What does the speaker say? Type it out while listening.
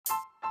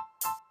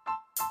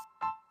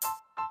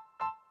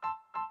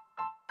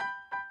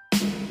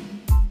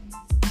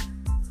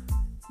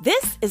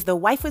This is the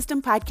Wife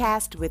Wisdom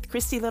Podcast with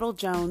Christy Little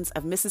Jones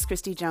of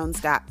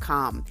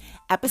MrsChristyJones.com,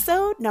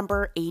 episode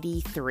number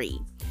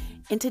 83.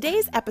 In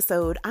today's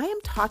episode, I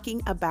am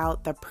talking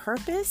about the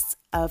purpose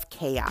of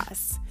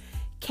chaos.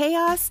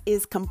 Chaos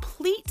is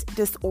complete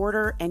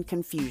disorder and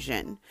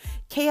confusion.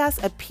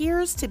 Chaos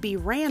appears to be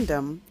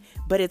random,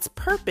 but its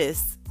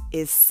purpose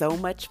is so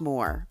much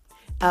more.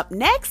 Up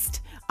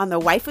next on the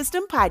Wife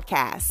Wisdom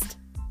Podcast.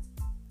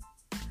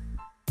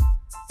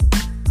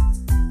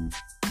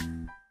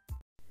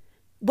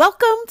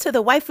 Welcome to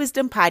the Wife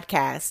Wisdom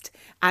Podcast.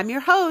 I'm your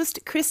host,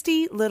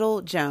 Christy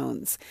Little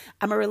Jones.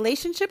 I'm a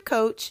relationship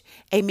coach,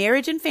 a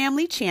marriage and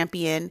family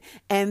champion,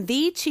 and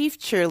the chief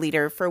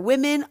cheerleader for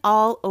women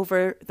all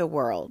over the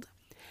world.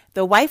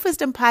 The Wife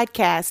Wisdom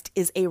Podcast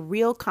is a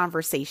real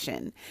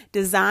conversation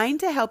designed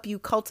to help you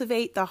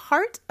cultivate the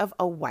heart of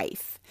a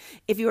wife.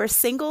 If you are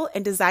single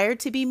and desire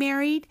to be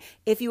married,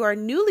 if you are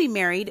newly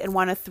married and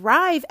want to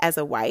thrive as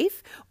a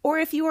wife, or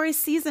if you are a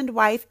seasoned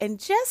wife and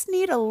just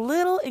need a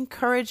little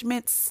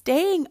encouragement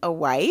staying a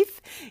wife,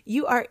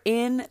 you are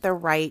in the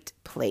right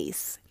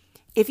place.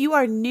 If you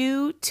are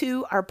new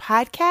to our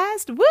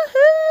podcast,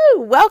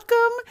 woohoo!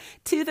 Welcome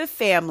to the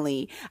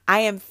family. I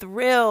am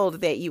thrilled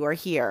that you are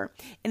here.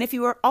 And if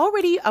you are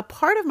already a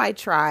part of my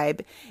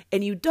tribe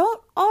and you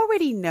don't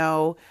already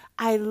know,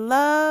 I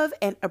love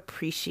and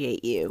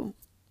appreciate you.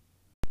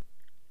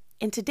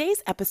 In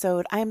today's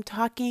episode, I am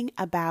talking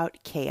about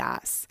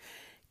chaos.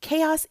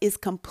 Chaos is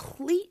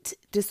complete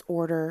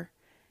disorder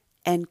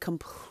and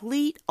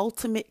complete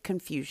ultimate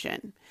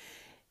confusion.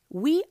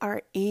 We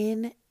are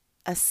in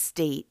a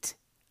state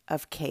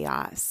of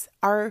chaos.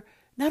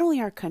 Not only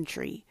our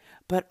country,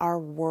 but our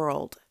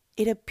world.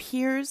 It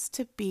appears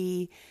to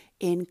be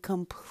in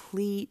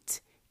complete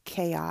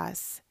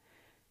chaos.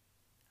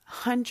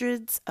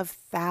 Hundreds of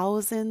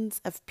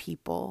thousands of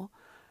people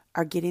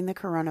are getting the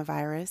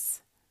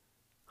coronavirus.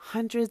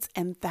 Hundreds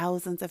and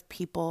thousands of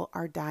people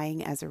are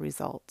dying as a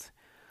result.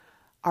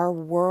 Our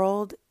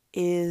world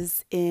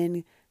is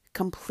in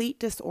complete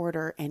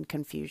disorder and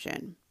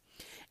confusion.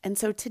 And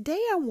so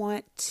today I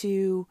want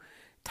to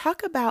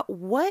talk about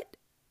what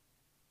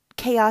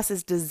chaos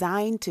is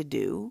designed to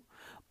do,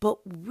 but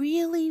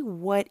really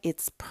what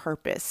it's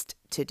purposed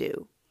to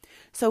do.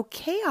 So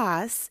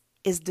chaos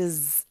is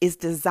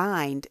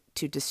designed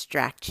to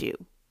distract you.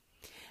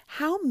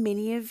 How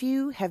many of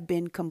you have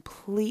been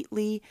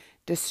completely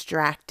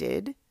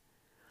distracted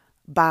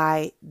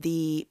by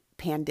the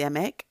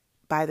pandemic,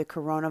 by the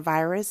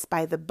coronavirus,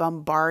 by the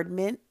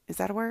bombardment? Is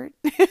that a word?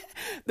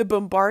 The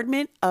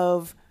bombardment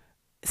of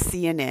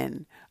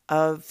CNN,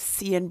 of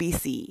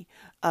CNBC,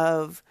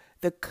 of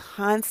the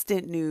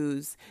constant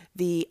news,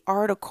 the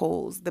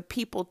articles, the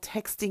people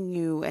texting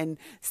you and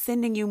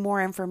sending you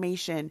more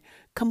information,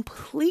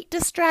 complete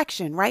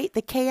distraction, right?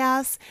 The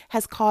chaos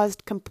has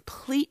caused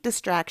complete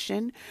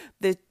distraction.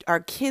 Our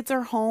kids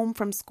are home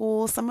from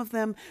school. Some of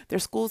them, their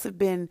schools have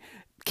been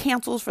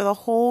canceled for the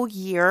whole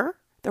year.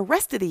 The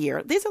rest of the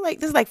year, this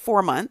is like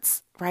 4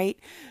 months, right?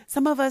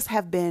 Some of us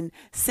have been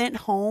sent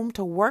home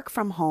to work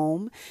from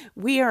home.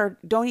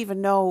 Don't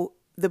even know,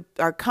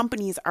 our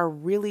companies are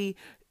really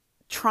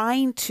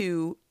trying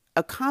to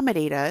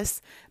accommodate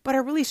us, but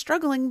are really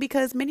struggling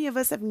because many of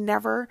us have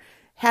never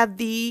had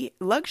the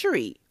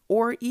luxury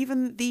or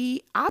even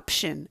the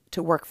option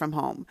to work from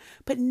home.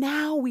 But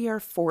now we are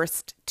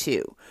forced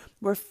to.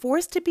 We're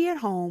forced to be at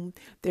home.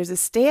 There's a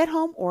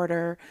stay-at-home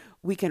order.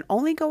 We can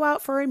only go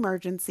out for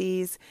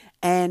emergencies,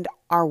 and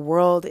our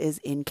world is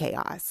in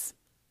chaos.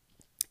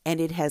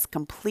 And it has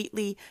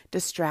completely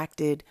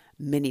distracted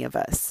many of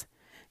us.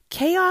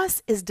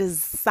 Chaos is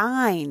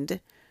designed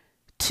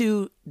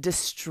to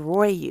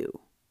destroy you.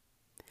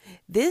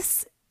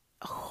 This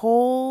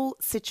whole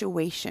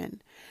situation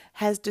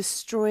has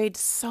destroyed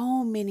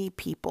so many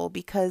people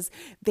because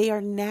they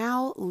are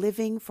now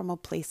living from a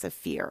place of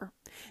fear.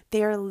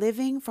 They are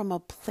living from a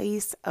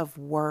place of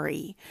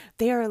worry.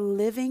 They are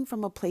living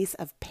from a place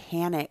of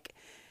panic.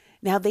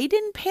 Now, they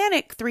didn't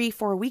panic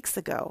 3-4 weeks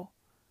ago,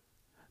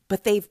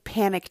 but they've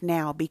panicked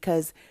now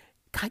because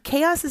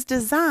chaos is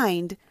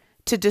designed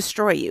to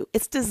destroy you.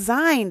 It's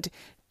designed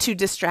to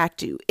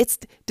distract you. It's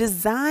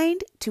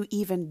designed to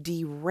even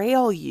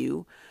derail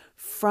you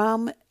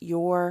from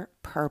your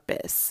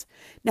purpose.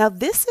 Now,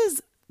 this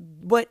is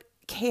what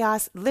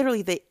chaos,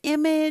 literally the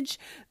image,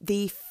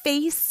 the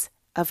face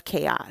of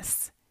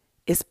chaos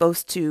is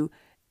supposed to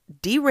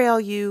derail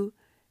you,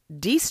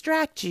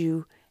 distract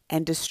you,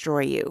 and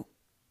destroy you.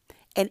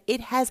 And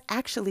it has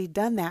actually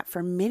done that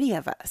for many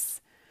of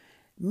us.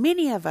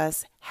 Many of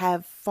us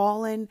have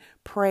fallen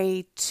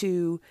prey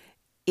to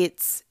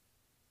its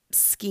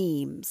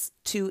schemes,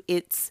 to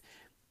its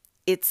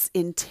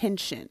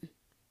intention,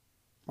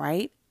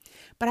 right?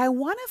 But I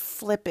want to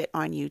flip it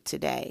on you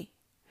today.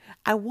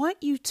 I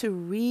want you to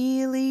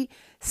really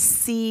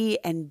see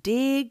and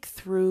dig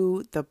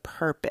through the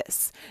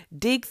purpose,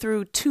 dig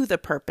through to the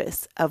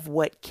purpose of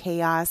what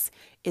chaos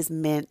is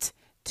meant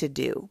to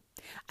do.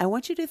 I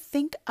want you to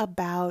think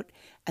about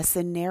a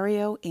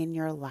scenario in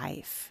your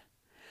life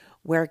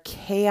where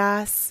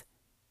chaos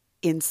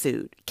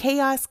ensued.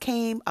 Chaos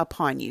came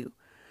upon you.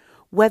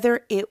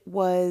 Whether it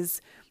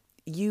was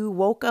you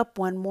woke up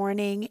one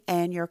morning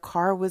and your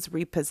car was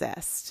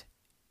repossessed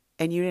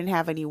and you didn't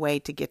have any way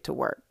to get to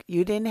work.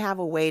 You didn't have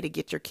a way to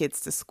get your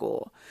kids to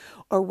school.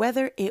 Or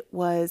whether it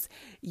was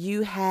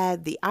you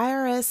had the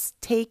IRS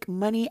take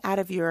money out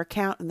of your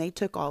account and they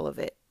took all of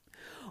it.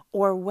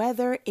 Or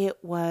whether it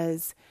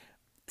was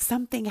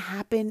something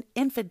happened,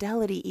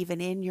 infidelity even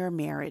in your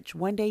marriage.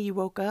 One day you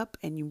woke up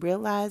and you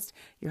realized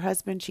your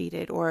husband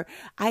cheated. Or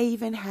I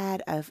even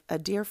had a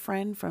dear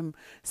friend from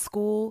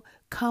school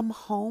come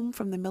home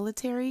from the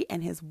military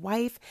and his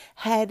wife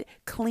had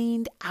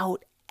cleaned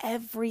out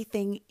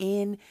everything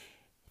in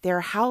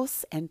their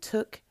house and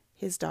took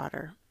his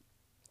daughter.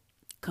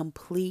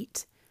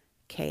 Complete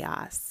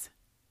chaos.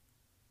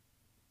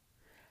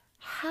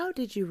 How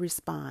did you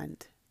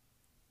respond?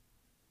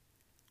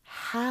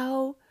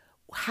 How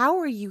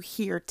are you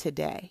here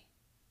today?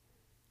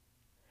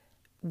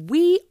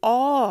 We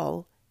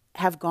all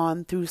have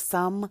gone through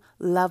some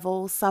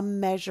level, some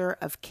measure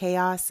of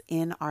chaos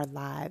in our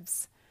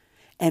lives.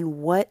 And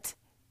what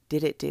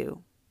did it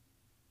do?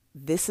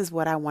 This is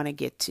what I want to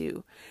get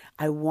to.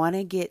 I want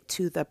to get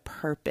to the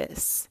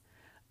purpose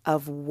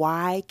of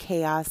why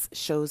chaos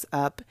shows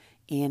up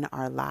in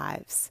our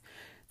lives.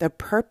 The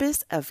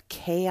purpose of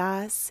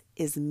chaos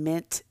is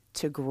meant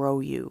to grow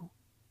you.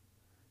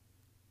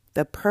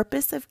 The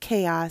purpose of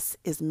chaos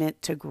is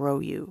meant to grow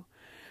you.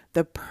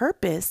 The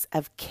purpose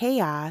of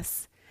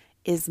chaos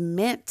is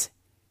meant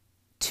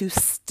to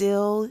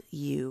still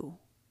you.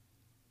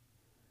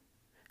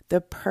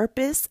 The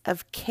purpose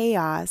of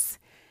chaos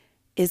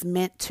is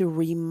meant to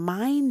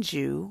remind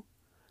you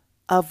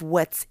of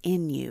what's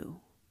in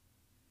you.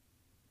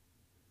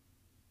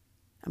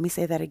 Let me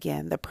say that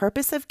again. The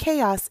purpose of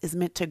chaos is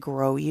meant to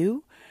grow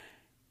you.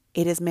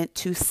 It is meant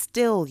to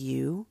still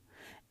you.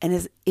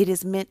 And it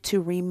is meant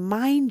to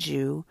remind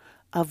you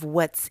of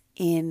what's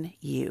in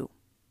you.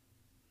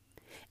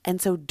 And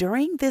so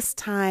during this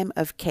time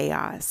of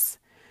chaos,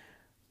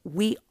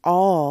 we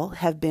all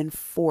have been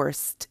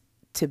forced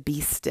to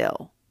be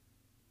still.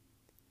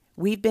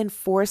 We've been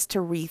forced to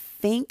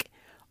rethink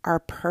our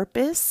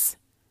purpose.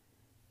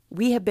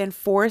 We have been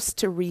forced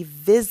to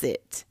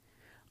revisit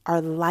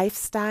our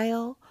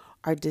lifestyle,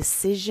 our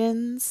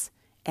decisions,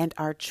 and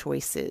our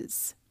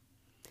choices.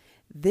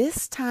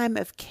 This time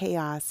of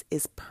chaos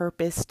is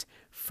purposed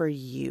for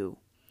you.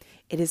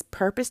 It is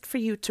purposed for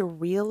you to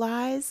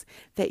realize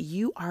that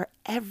you are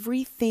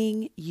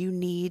everything you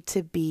need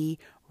to be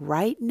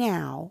right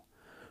now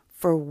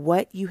for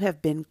what you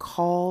have been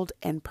called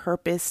and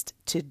purposed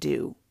to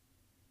do.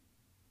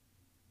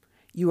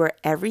 You are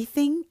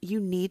everything you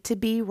need to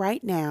be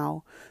right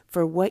now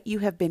for what you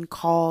have been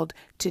called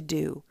to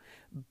do.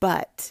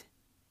 But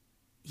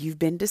you've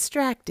been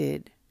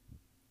distracted,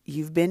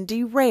 you've been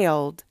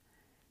derailed,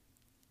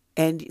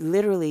 and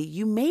literally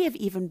you may have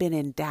even been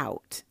in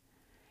doubt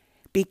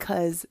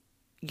because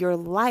your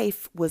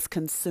life was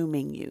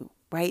consuming you,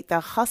 right?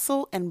 The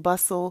hustle and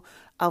bustle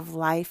of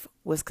life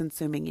was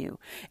consuming you.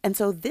 And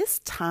so this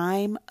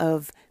time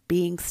of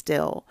being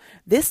still,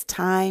 this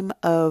time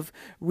of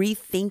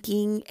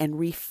rethinking and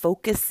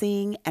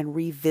refocusing and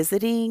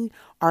revisiting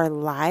our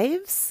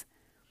lives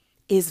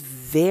is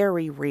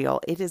very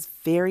real. It is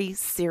very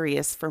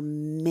serious for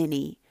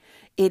many.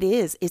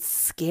 It's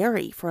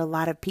scary for a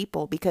lot of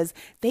people because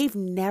they've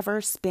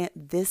never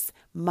spent this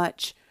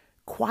much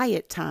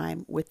quiet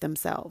time with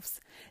themselves.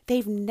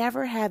 They've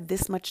never had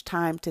this much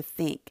time to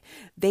think.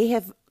 They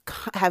have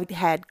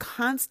had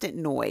constant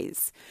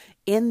noise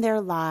in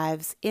their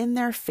lives, in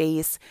their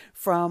face,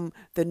 from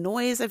the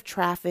noise of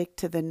traffic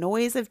to the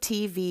noise of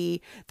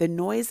TV, the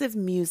noise of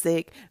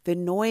music, the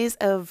noise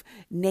of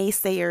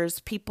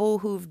naysayers, people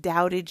who've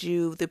doubted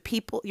you, the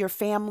people, your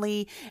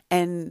family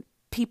and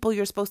people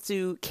you're supposed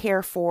to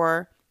care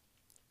for.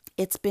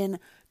 It's been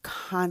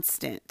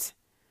constant.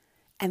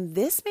 And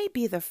this may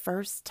be the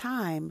first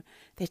time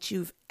that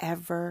you've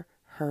ever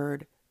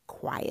heard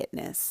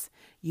quietness.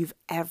 You've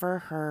ever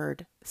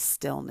heard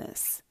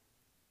stillness.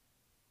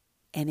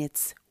 And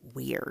it's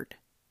weird.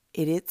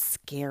 It is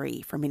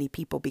scary for many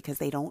people because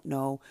they don't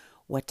know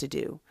what to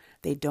do.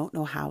 They don't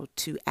know how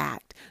to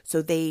act.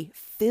 So they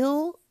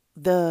fill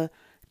the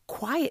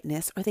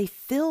quietness or they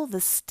fill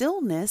the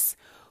stillness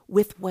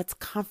with what's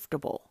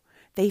comfortable.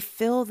 They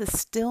fill the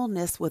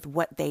stillness with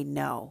what they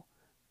know.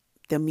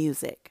 The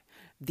music,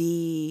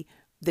 the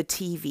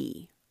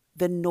TV,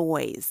 the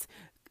noise,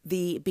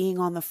 the being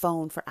on the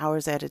phone for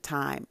hours at a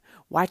time,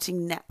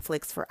 watching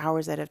Netflix for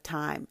hours at a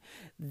time.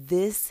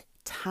 This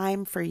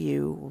time for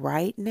you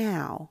right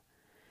now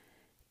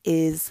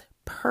is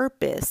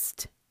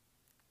purposed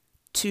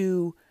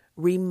to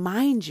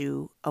remind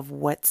you of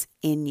what's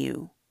in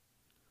you.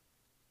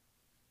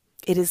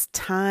 It is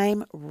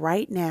time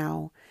right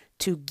now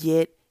to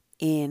get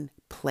in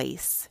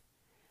place,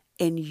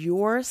 in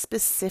your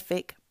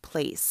specific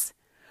place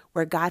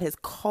where God has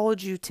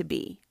called you to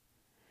be.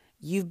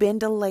 You've been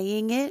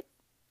delaying it.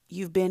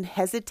 You've been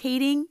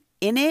hesitating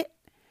in it.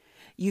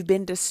 You've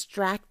been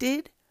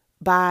distracted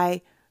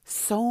by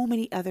so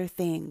many other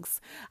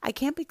things. I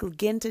can't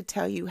begin to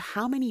tell you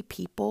how many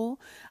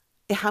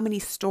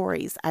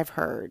stories I've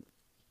heard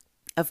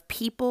of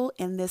people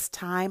in this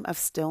time of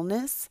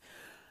stillness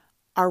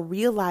are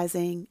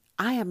realizing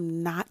I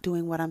am not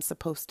doing what I'm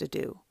supposed to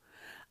do.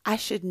 I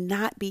should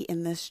not be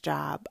in this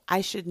job.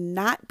 I should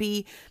not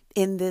be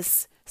in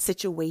this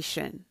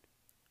situation.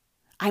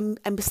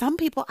 Some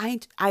people,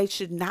 I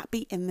should not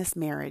be in this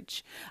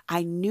marriage.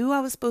 I knew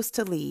I was supposed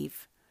to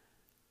leave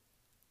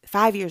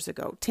 5 years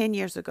ago, 10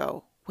 years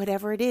ago,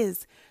 whatever it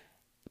is.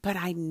 But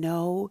I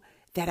know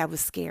that I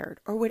was scared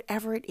or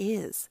whatever it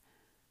is.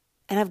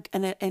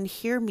 And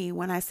hear me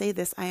when I say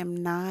this, I am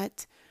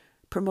not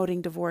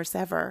promoting divorce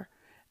ever,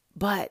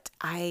 but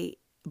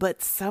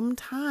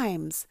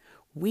sometimes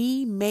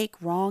we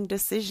make wrong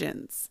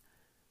decisions.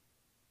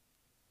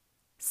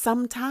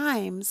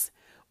 Sometimes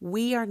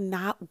we are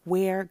not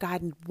where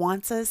God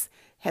wants us,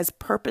 has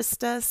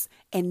purposed us,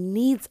 and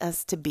needs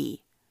us to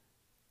be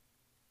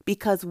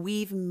because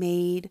we've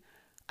made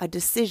a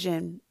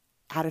decision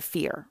out of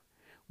fear.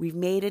 We've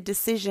made a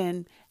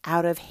decision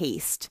out of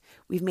haste.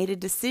 We've made a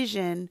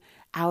decision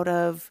out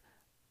of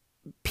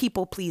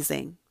people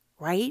pleasing,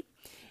 right?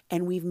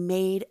 And we've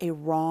made a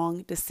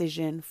wrong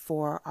decision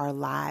for our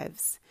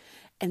lives.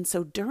 And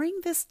so during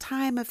this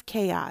time of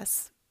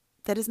chaos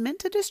that is meant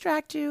to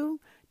distract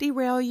you,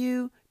 derail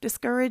you,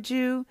 discourage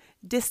you,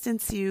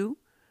 distance you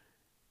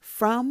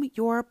from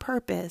your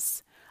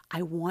purpose,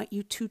 I want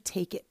you to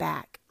take it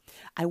back.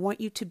 I want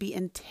you to be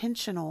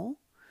intentional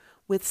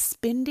with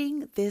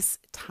spending this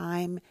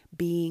time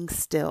being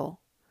still.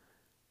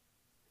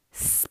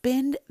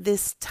 Spend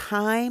this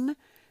time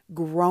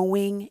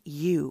growing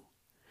you.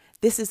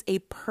 This is a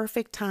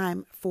perfect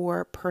time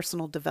for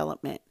personal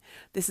development.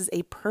 This is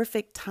a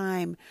perfect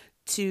time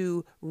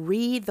to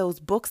read those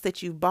books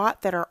that you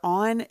bought that are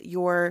on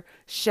your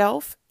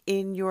shelf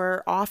in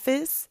your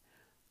office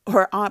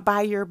or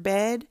by your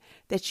bed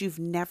that you've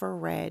never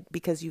read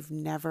because you've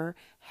never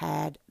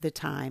had the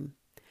time.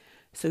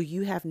 So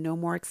you have no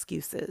more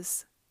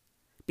excuses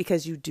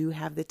because you do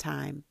have the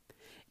time.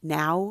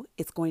 Now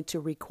it's going to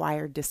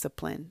require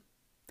discipline.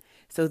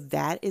 So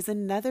that is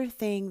another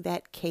thing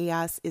that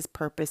chaos is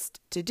purposed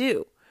to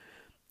do.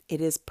 It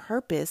is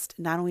purposed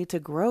not only to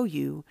grow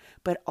you,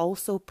 but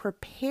also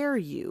prepare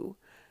you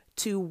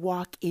to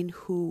walk in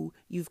who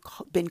you've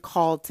been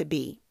called to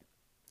be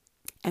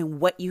and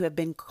what you have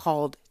been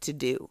called to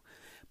do.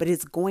 But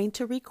it's going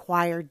to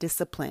require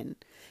discipline.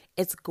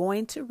 It's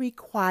going to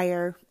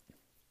require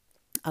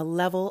a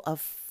level of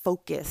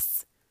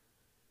focus.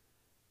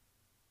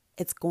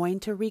 It's going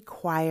to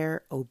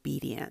require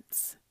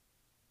obedience.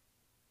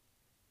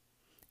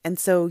 And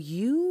so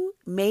you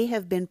may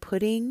have been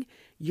putting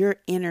your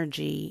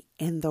energy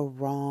in the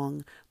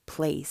wrong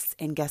place.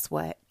 And guess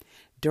what?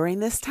 During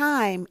this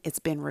time, it's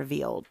been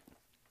revealed.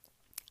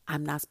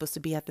 I'm not supposed to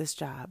be at this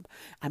job.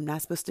 I'm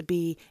not supposed to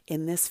be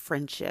in this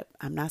friendship.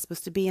 I'm not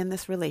supposed to be in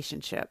this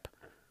relationship.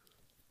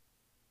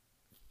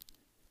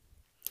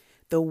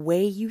 The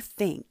way you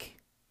think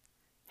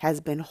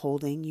has been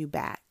holding you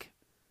back.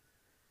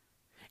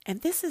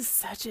 And this is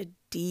such a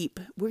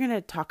we're going to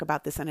talk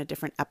about this in a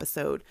different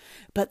episode,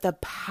 but the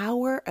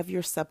power of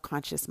your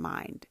subconscious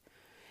mind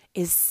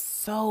is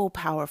so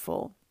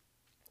powerful.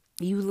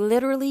 You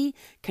literally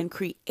can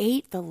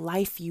create the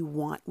life you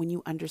want when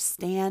you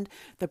understand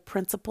the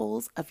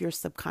principles of your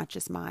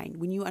subconscious mind,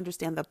 when you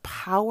understand the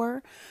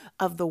power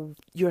of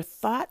your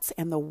thoughts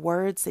and the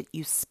words that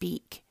you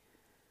speak.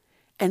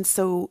 And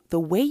so the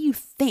way you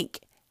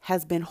think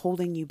has been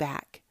holding you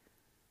back.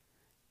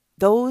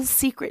 Those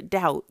secret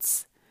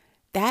doubts,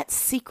 that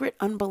secret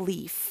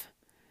unbelief,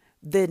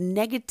 the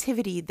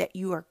negativity that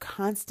you are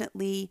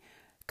constantly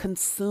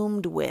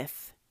consumed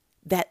with,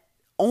 that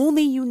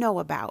only you know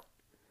about,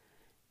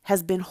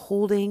 has been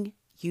holding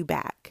you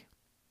back.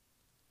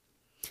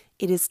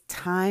 It is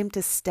time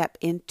to step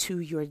into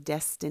your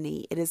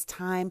destiny. It is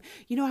time.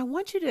 I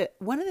want you to,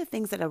 one of the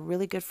things that a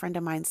really good friend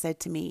of mine said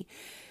to me,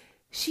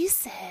 she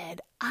said,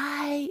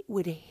 I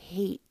would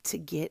hate to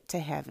get to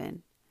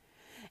heaven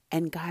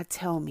and God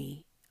tell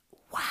me,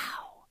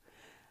 wow,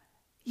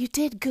 you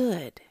did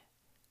good,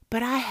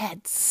 but I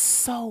had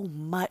so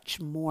much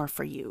more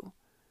for you.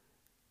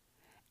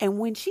 And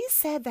when she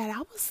said that,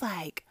 I was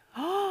like,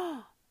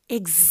 oh,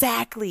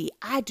 exactly.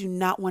 I do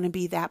not want to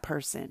be that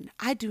person.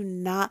 I do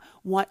not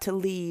want to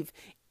leave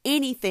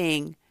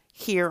anything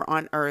here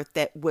on earth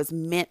that was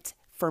meant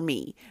for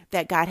me,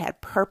 that God had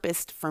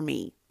purposed for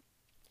me.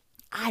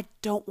 I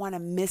don't want to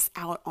miss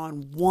out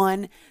on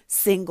one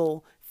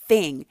single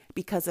thing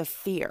because of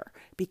fear,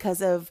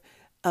 because of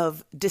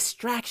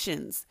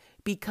distractions,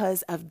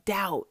 because of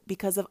doubt,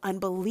 because of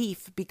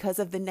unbelief, because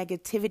of the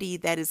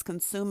negativity that is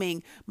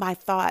consuming my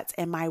thoughts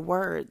and my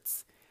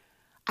words.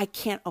 I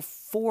can't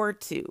afford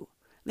to.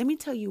 Let me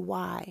tell you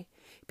why.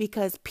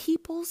 Because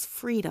people's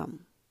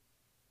freedom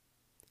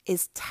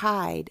is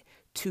tied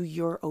to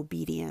your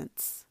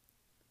obedience.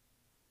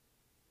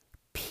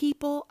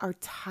 People are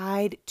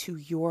tied to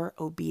your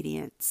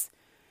obedience.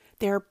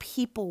 There are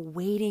people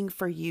waiting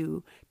for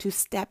you to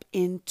step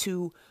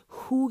into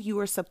who you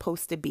are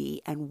supposed to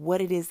be and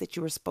what it is that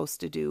you are supposed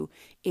to do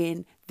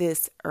in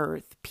this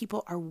earth.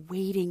 People are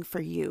waiting for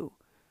you.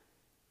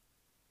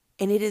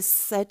 And it is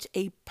such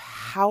a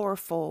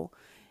powerful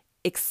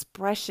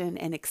expression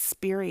and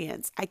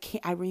experience.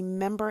 I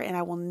remember, and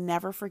I will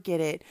never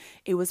forget it.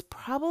 It was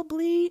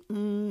probably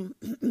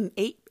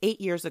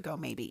 8 years ago,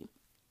 maybe.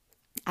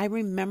 I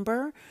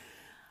remember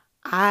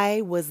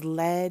I was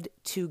led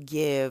to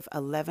give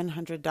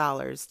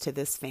 $1,100 to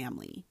this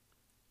family.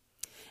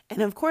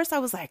 And of course I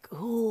was like,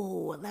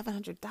 ooh,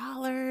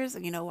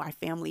 $1,100, our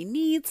family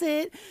needs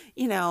it,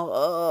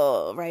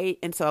 right?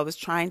 And so I was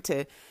trying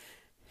to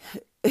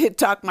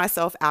talk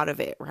myself out of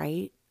it,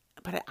 right?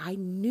 But I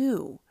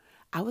knew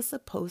I was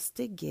supposed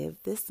to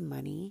give this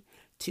money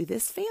to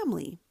this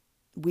family.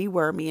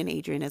 Me and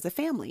Adrian as a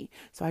family.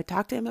 So I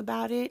talked to him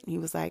about it and he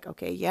was like,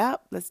 okay,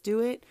 yep, let's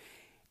do it.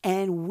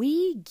 And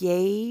we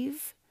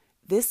gave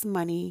this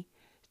money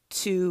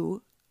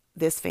to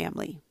this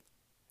family.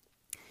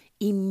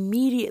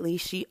 Immediately,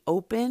 she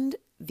opened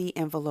the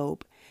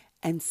envelope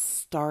and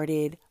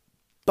started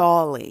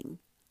bawling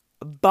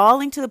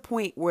to the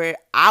point where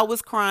I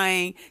was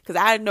crying because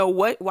I didn't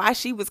know why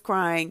she was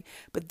crying.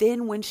 But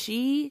then when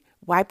she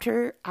wiped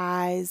her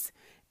eyes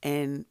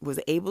and was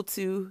able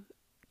to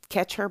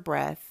catch her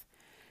breath,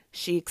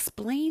 she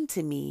explained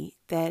to me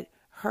that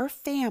her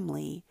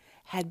family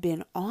had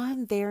been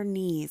on their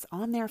knees,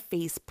 on their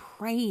face,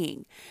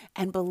 praying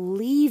and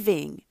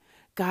believing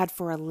God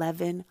for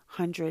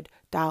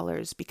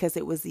 $1,100 because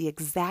it was the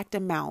exact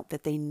amount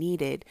that they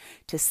needed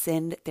to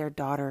send their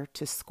daughter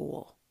to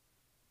school.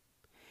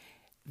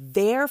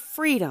 Their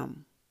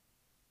freedom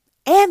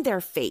and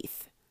their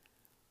faith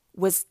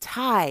was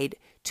tied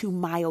to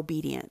my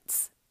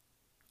obedience,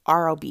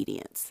 our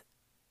obedience,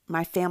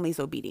 my family's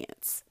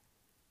obedience.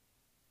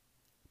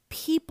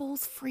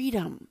 People's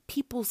freedom,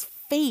 people's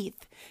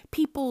faith,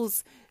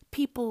 people's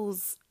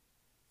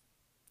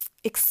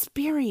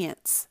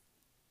experience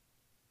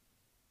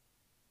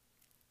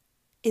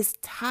is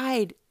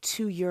tied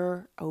to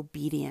your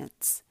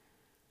obedience.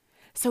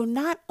 So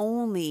not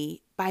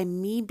only by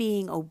me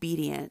being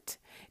obedient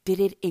did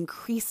it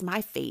increase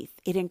my faith,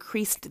 it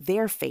increased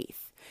their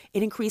faith.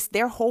 It increased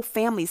their whole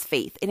family's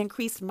faith. It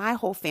increased my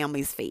whole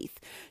family's faith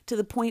to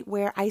the point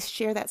where I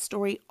share that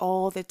story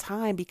all the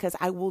time because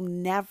I will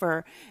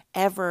never,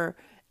 ever,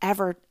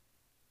 ever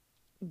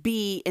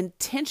be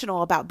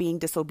intentional about being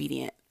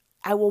disobedient.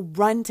 I will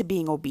run to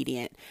being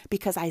obedient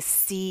because I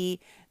see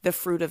the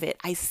fruit of it.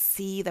 I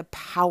see the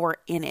power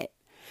in it.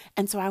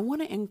 And so I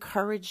want to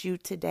encourage you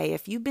today,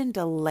 if you've been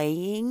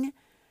delaying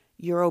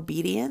your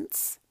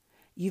obedience,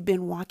 you've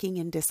been walking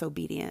in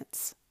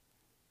disobedience.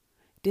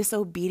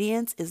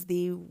 Disobedience is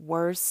the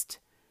worst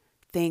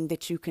thing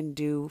that you can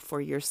do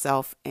for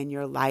yourself and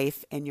your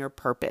life and your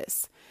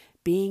purpose.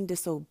 Being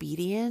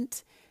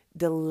disobedient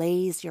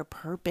delays your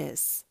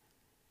purpose.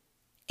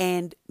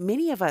 And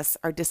many of us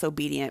are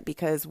disobedient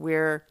because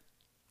we're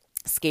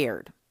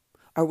scared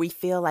or we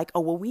feel like,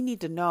 we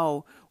need to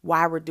know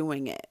why we're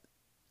doing it.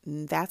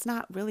 That's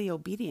not really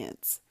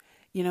obedience.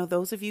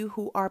 Those of you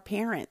who are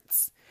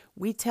parents,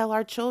 we tell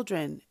our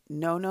children,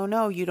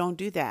 no, you don't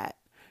do that.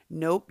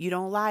 Nope, you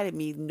don't lie to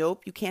me.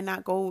 Nope, you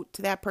cannot go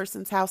to that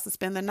person's house to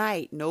spend the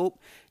night. Nope.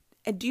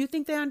 And do you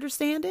think they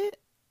understand it?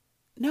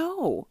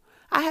 No.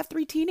 I have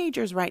 3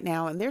 teenagers right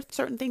now, and there's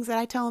certain things that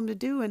I tell them to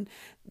do, and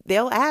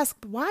they'll ask,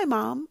 why,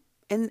 Mom?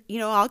 And,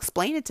 I'll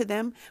explain it to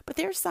them. But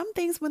there's some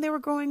things when they were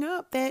growing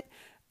up that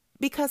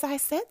because I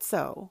said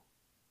so.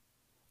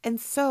 And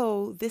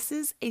so this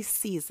is a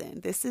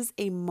season. This is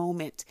a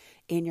moment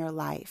in your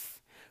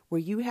life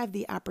where you have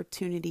the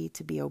opportunity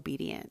to be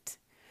obedient,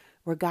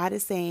 where God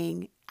is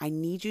saying, I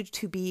need you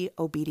to be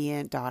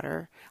obedient,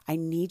 daughter. I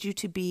need you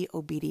to be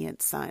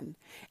obedient, son.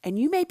 And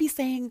you may be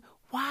saying,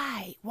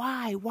 why?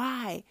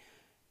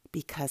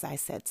 Because I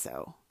said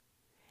so.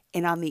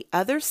 And on the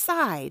other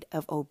side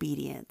of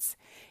obedience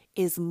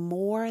is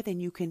more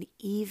than you can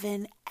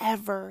even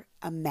ever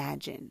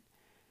imagine.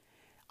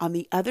 On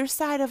the other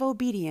side of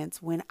obedience,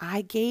 when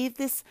I gave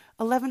this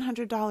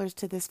 $1,100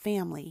 to this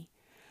family,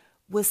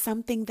 was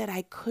something that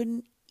I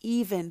couldn't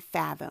even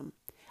fathom.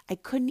 I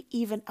couldn't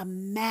even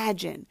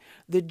imagine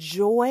the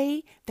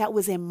joy that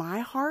was in my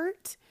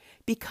heart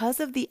because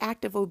of the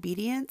act of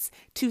obedience.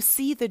 To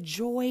see the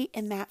joy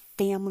in that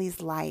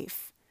family's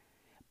life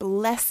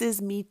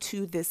blesses me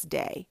to this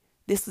day.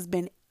 This has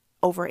been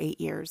over 8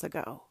 years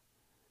ago.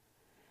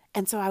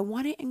 And so I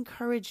want to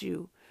encourage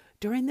you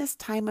during this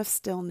time of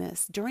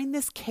stillness, during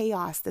this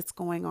chaos that's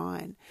going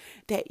on,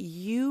 that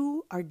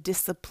you are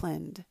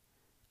disciplined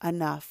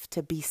enough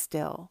to be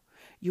still.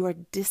 You are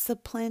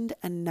disciplined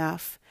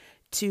enough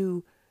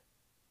to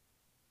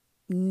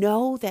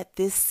know that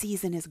this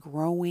season is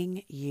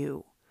growing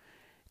you,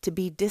 to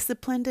be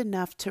disciplined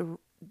enough to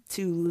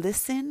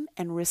listen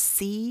and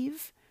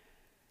receive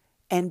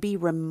and be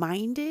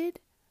reminded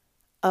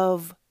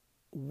of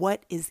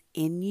what is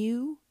in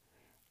you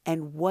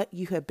and what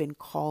you have been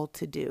called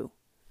to do.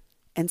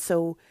 And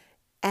so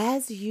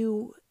as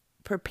you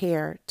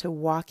prepare to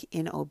walk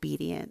in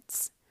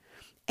obedience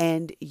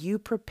and you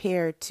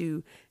prepare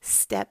to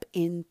step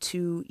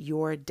into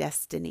your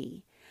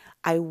destiny,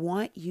 I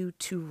want you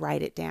to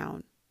write it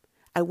down.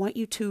 I want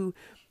you to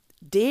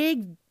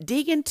dig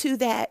into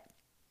that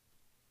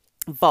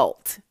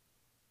vault,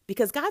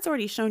 because God's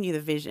already shown you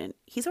the vision.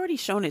 He's already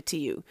shown it to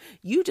you.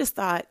 You just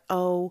thought,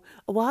 oh,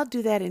 well, I'll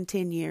do that in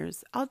 10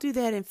 years. I'll do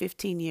that in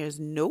 15 years.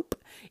 Nope.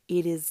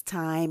 It is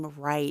time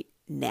right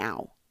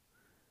now.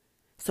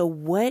 So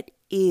what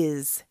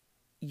is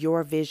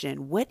your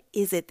vision? What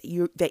is it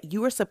that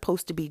you are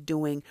supposed to be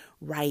doing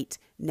right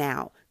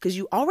now? Because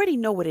you already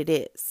know what it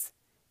is.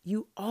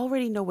 You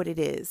already know what it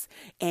is.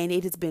 And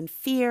it has been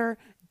fear,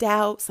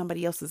 doubt,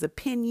 somebody else's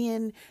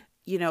opinion,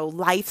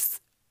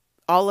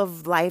 all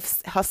of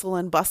life's hustle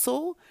and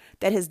bustle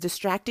that has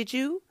distracted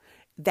you,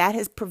 that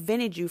has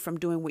prevented you from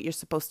doing what you're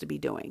supposed to be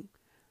doing.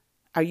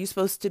 Are you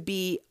supposed to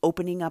be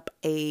opening up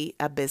a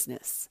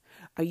business?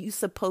 Are you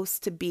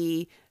supposed to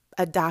be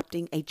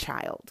adopting a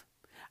child?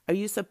 Are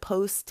you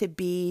supposed to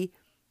be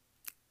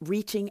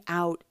reaching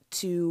out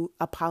to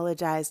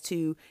apologize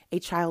to a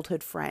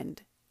childhood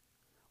friend?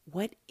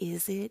 What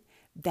is it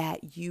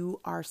that you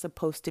are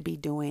supposed to be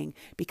doing?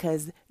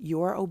 Because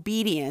your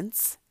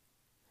obedience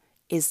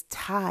is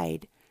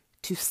tied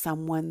to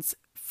someone's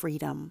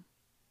freedom.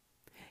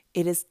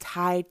 It is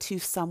tied to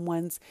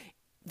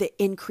the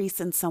increase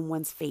in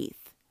someone's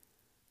faith.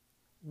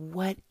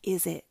 What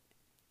is it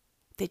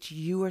that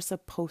you are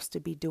supposed to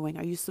be doing?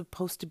 Are you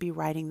supposed to be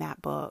writing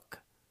that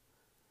book?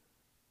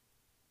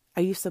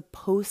 Are you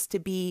supposed to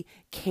be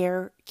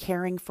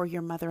caring for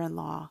your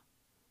mother-in-law?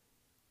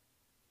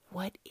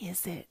 What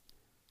is it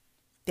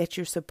that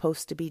you're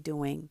supposed to be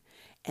doing?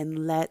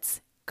 And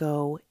let's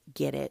go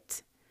get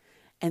it.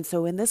 And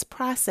so in this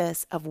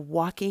process of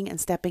walking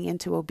and stepping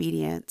into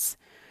obedience,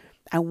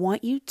 I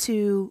want you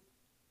to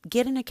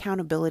get an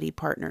accountability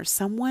partner,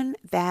 someone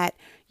that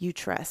you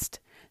trust,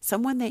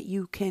 someone that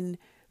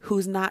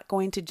who's not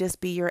going to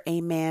just be your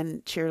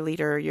amen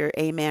cheerleader, your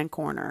amen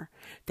corner,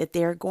 that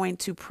they're going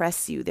to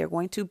press you, they're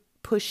going to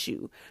push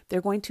you, they're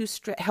going to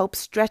help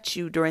stretch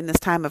you during this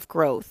time of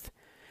growth.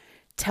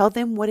 Tell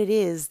them what it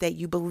is that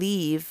you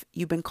believe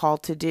you've been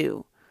called to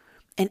do,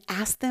 and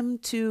ask them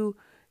to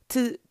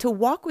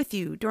walk with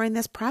you during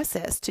this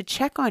process, to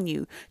check on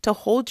you, to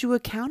hold you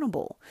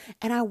accountable.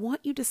 And I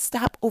want you to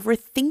stop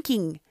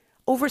overthinking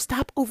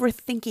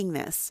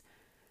this.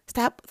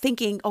 Stop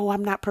thinking, oh,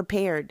 I'm not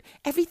prepared.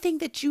 Everything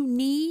that you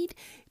need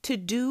to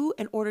do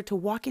in order to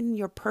walk in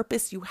your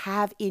purpose, you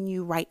have in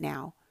you right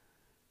now.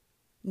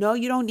 No,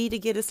 you don't need to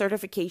get a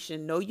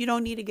certification. No, you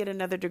don't need to get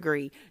another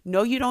degree.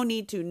 No, you don't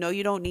need to. No,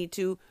 you don't need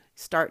to.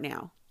 Start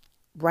now.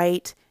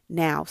 Right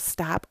now.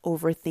 Stop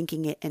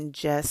overthinking it and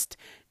just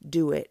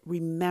do it.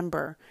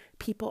 Remember,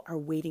 people are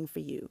waiting for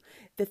you.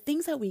 The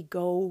things that we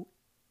go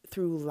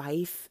through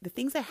life, the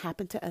things that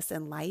happen to us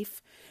in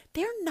life,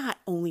 they're not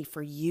only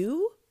for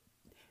you.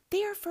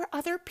 They are for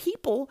other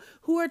people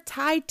who are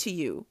tied to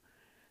you.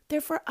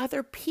 They're for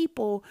other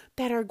people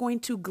that are going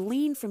to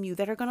glean from you,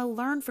 that are going to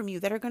learn from you,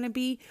 that are going to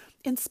be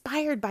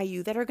inspired by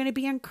you, that are going to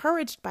be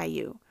encouraged by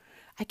you.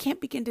 I can't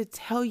begin to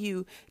tell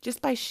you,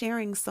 just by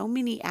sharing so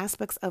many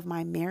aspects of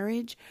my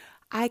marriage,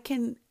 I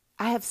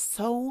have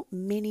so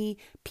many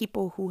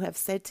people who have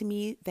said to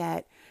me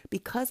that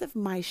because of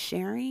my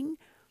sharing,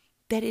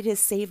 that it has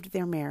saved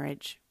their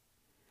marriage,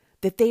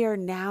 that they are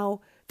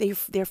now,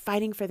 they're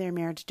fighting for their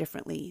marriage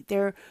differently.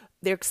 They're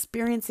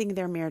experiencing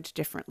their marriage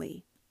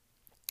differently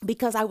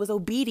because I was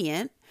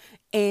obedient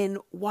in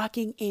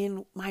walking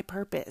in my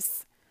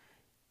purpose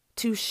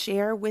to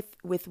share with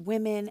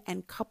women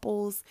and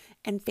couples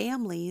and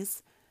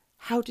families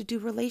how to do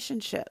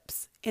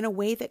relationships in a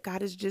way that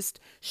God has just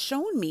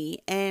shown me.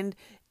 And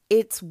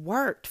it's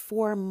worked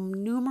for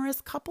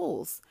numerous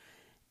couples,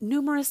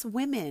 numerous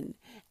women.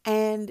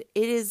 And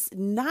it is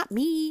not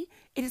me.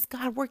 It is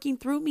God working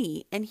through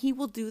me. And He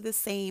will do the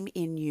same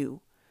in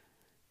you.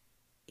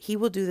 He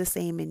will do the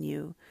same in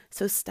you.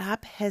 So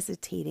stop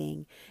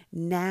hesitating.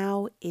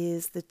 Now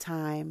is the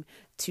time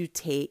to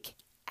take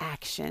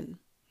action.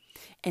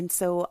 And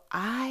so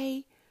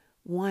I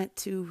want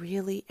to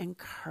really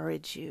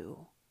encourage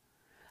you.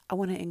 I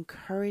want to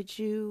encourage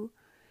you.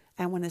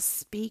 I want to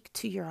speak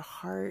to your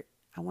heart.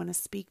 I want to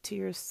speak to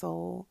your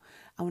soul.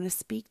 I want to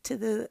speak to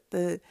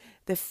the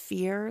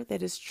fear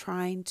that is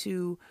trying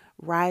to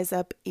rise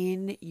up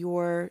in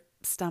your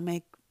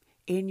stomach,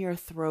 in your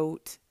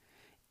throat,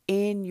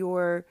 in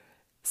your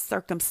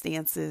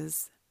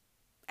circumstances.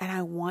 And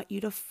I want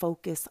you to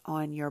focus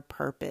on your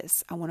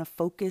purpose. I want to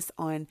focus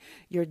on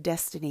your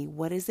destiny.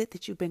 What is it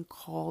that you've been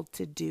called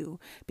to do?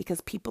 Because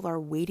people are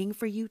waiting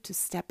for you to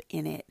step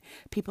in it.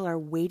 People are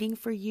waiting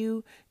for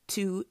you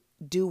to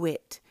do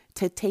it,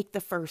 to take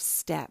the first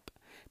step.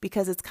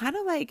 Because it's kind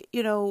of like,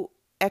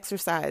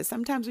 exercise.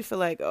 Sometimes we feel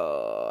like,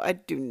 oh, I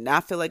do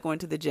not feel like going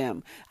to the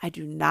gym. I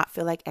do not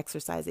feel like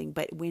exercising.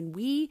 But when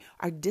we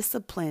are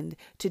disciplined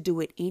to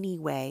do it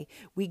anyway,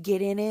 we get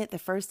in it the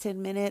first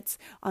 10 minutes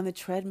on the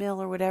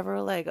treadmill or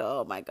whatever, like,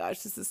 oh my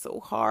gosh, this is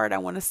so hard. I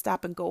want to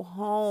stop and go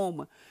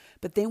home.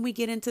 But then we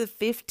get into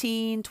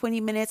 15,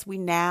 20 minutes. We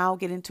now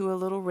get into a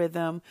little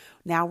rhythm.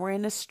 Now we're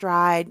in a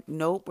stride.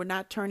 Nope, we're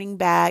not turning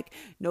back.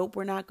 Nope,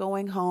 we're not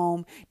going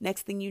home.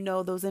 Next thing you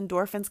know, those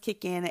endorphins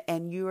kick in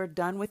and you are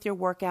done with your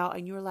workout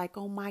and you're like,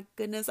 oh my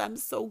goodness, I'm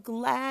so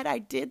glad I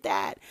did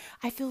that.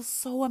 I feel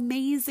so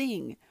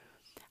amazing.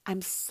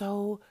 I'm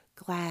so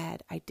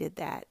glad I did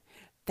that.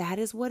 That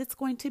is what it's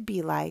going to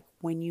be like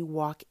when you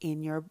walk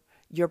in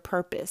your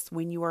purpose,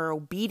 when you are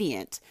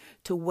obedient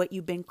to what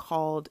you've been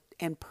called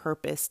and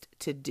purposed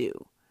to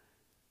do.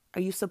 Are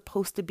you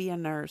supposed to be a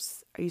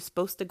nurse? Are you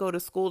supposed to go to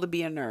school to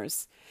be a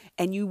nurse?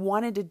 And you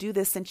wanted to do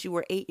this since you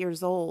were 8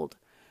 years old,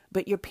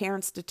 but your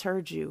parents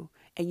deterred you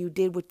and you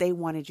did what they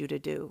wanted you to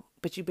do,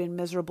 but you've been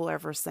miserable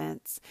ever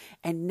since.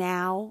 And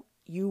now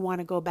you want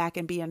to go back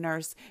and be a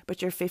nurse,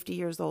 but you're 50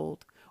 years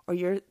old or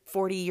you're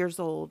 40 years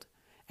old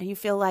and you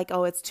feel like,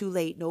 oh, it's too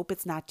late. Nope,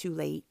 it's not too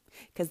late,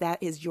 because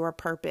that is your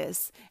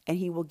purpose, and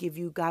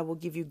God will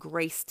give you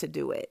grace to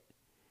do it.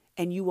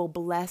 And you will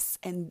bless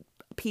and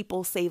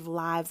people save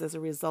lives as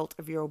a result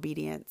of your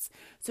obedience.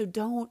 So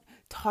don't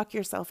talk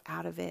yourself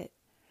out of it.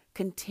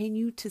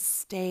 Continue to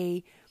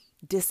stay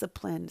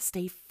disciplined,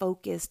 stay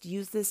focused.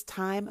 Use this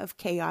time of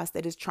chaos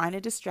that is trying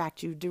to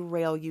distract you,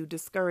 derail you,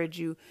 discourage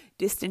you,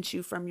 distance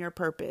you from your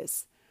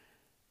purpose,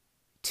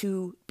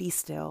 to be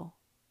still,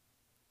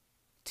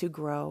 to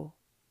grow,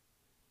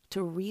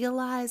 to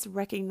realize,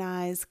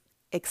 recognize,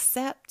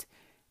 accept,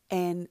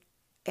 and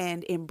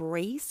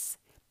embrace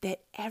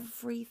that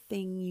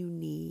everything you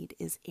need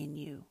is in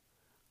you.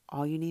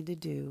 All you need to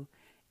do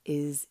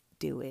is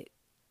do it.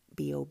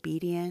 Be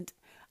obedient.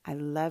 I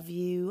love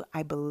you.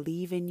 I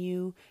believe in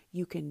you.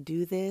 You can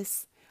do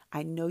this.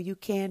 I know you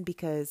can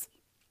because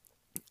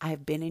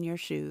I've been in your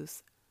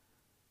shoes.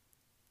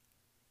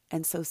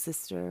 And so,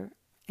 sister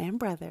and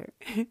brother,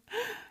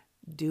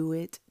 do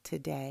it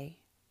today.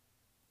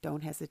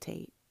 Don't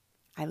hesitate.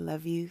 I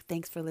love you.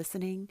 Thanks for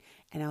listening,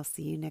 and I'll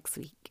see you next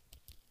week.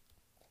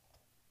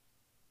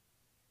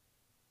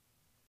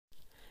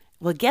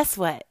 Well, guess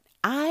what?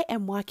 I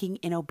am walking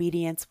in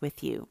obedience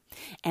with you,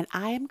 and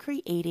I am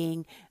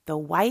creating the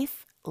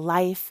Wife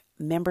Life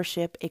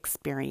Membership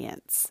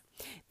Experience.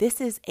 This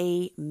is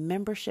a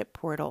membership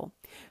portal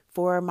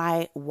for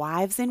my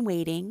wives in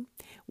waiting,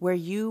 where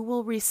you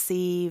will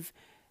receive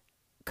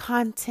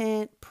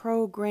content,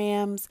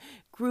 programs,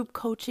 group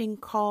coaching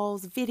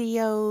calls,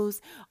 videos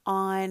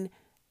on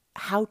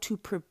how to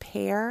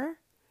prepare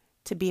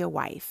to be a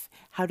wife,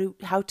 how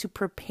to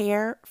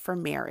prepare for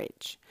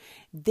marriage.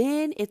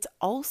 Then it's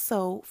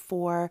also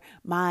for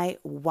my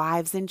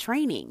wives in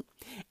training.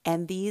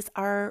 And these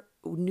are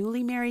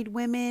newly married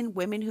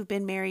women who've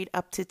been married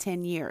up to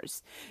 10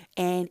 years.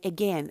 And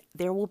again,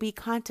 there will be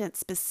content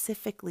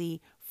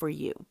specifically for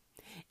you.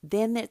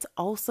 Then it's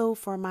also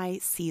for my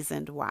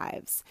seasoned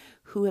wives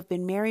who have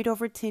been married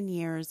over 10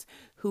 years,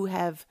 who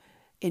have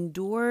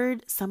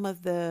endured some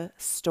of the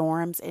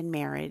storms in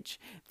marriage.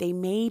 They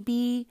may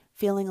be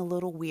feeling a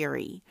little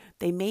weary.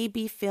 They may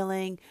be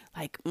feeling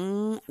like,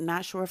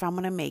 not sure if I'm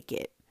going to make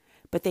it.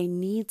 But they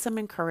need some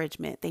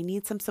encouragement. They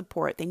need some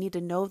support. They need to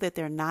know that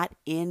they're not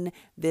in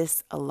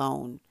this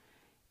alone.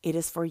 It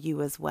is for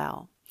you as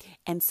well.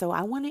 And so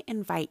I want to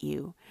invite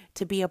you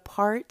to be a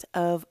part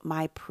of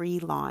my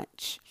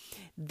pre-launch.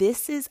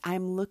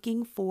 I'm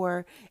looking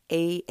for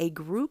a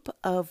group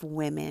of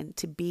women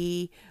to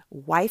be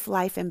Wife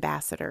Life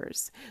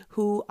ambassadors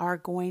who are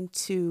going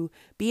to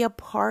be a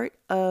part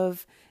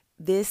of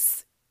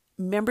this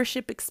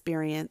membership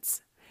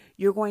experience.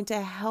 You're going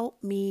to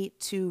help me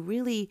to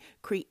really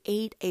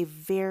create a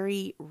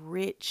very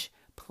rich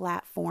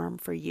platform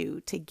for you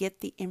to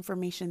get the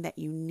information that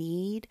you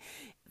need,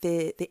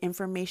 the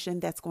information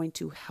that's going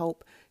to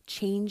help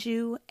change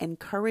you,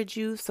 encourage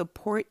you,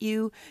 support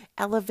you,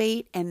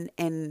 elevate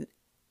and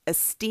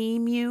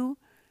esteem you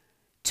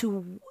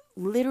to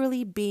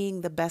literally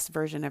being the best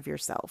version of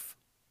yourself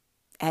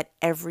at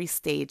every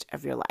stage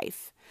of your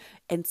life.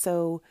 And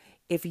so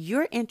if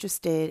you're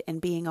interested in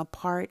being a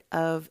part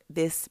of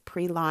this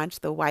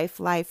pre-launch, the Wife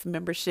Life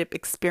Membership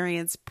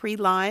Experience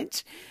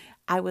pre-launch,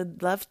 I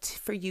would love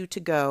for you to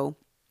go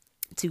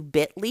to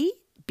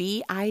bit.ly/Wife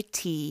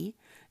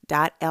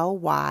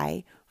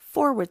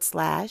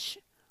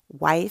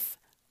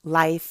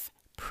Life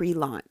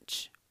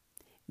Pre-launch.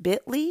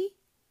 bit.ly/Wife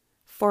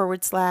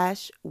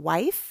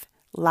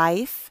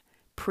Life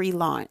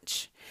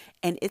Pre-launch.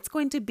 And it's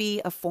going to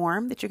be a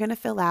form that you're going to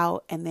fill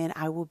out, and then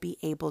I will be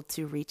able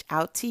to reach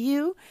out to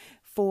you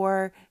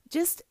for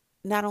just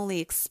not only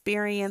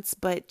experience,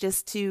 but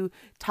just to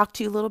talk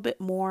to you a little bit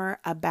more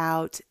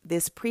about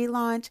this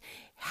pre-launch,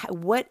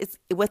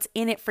 what's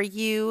in it for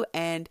you,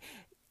 and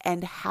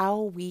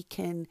how we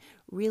can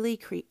really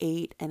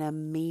create an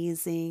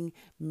amazing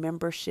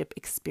membership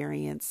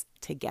experience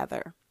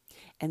together.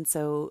 And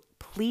so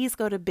please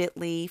go to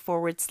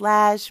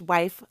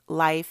bit.ly/Wife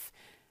Life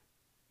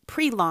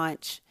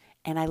Pre-launch,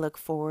 and I look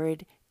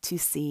forward to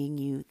seeing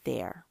you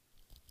there.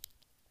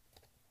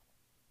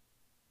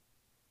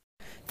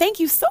 thank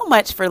you so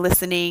much for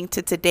listening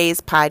to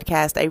today's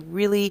podcast. I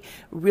really,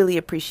 really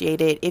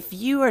appreciate it. If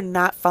you are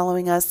not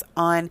following us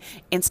on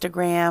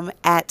Instagram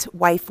at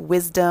Wife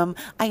Wisdom,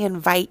 I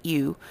invite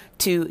you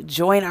to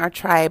join our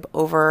tribe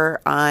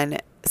over on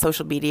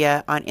social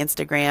media on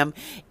Instagram.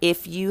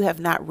 If you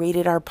have not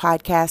rated our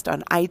podcast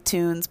on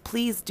iTunes,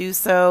 please do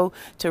so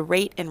to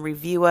rate and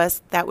review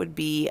us. That would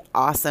be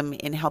awesome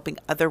in helping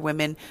other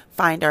women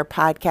find our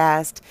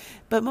podcast.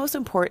 But most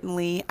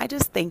importantly, I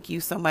just thank you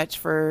so much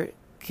for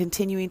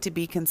continuing to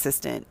be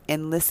consistent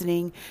and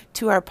listening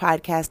to our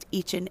podcast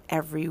each and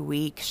every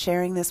week,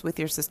 sharing this with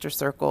your sister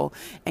circle,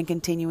 and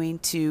continuing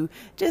to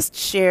just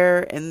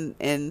share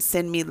and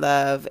send me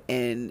love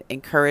and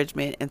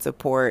encouragement and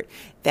support,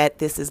 that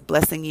this is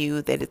blessing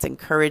you, that it's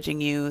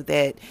encouraging you,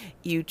 that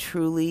you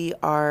truly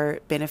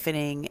are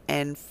benefiting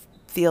and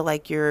feel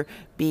like you're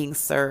being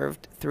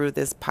served through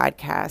this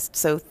podcast.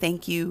 So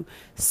thank you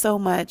so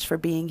much for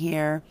being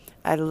here.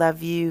 I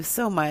love you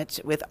so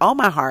much with all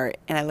my heart,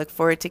 and I look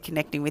forward to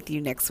connecting with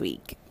you next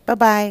week.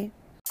 Bye-bye.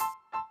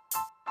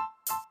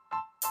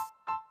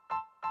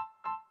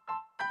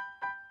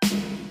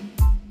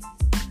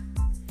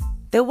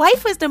 The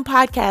Wife Wisdom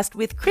Podcast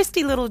with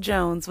Christy Little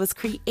Jones was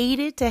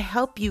created to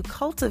help you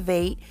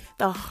cultivate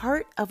the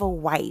heart of a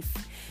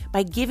wife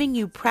by giving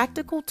you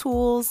practical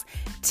tools,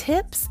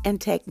 tips, and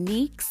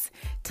techniques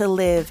to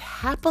live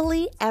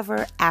happily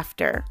ever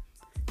after.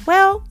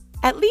 Well,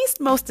 at least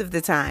most of the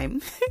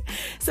time.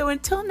 So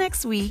until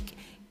next week,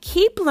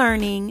 keep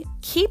learning,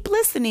 keep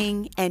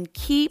listening, and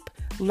keep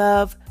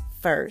love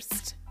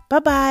first.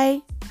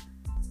 Bye-bye.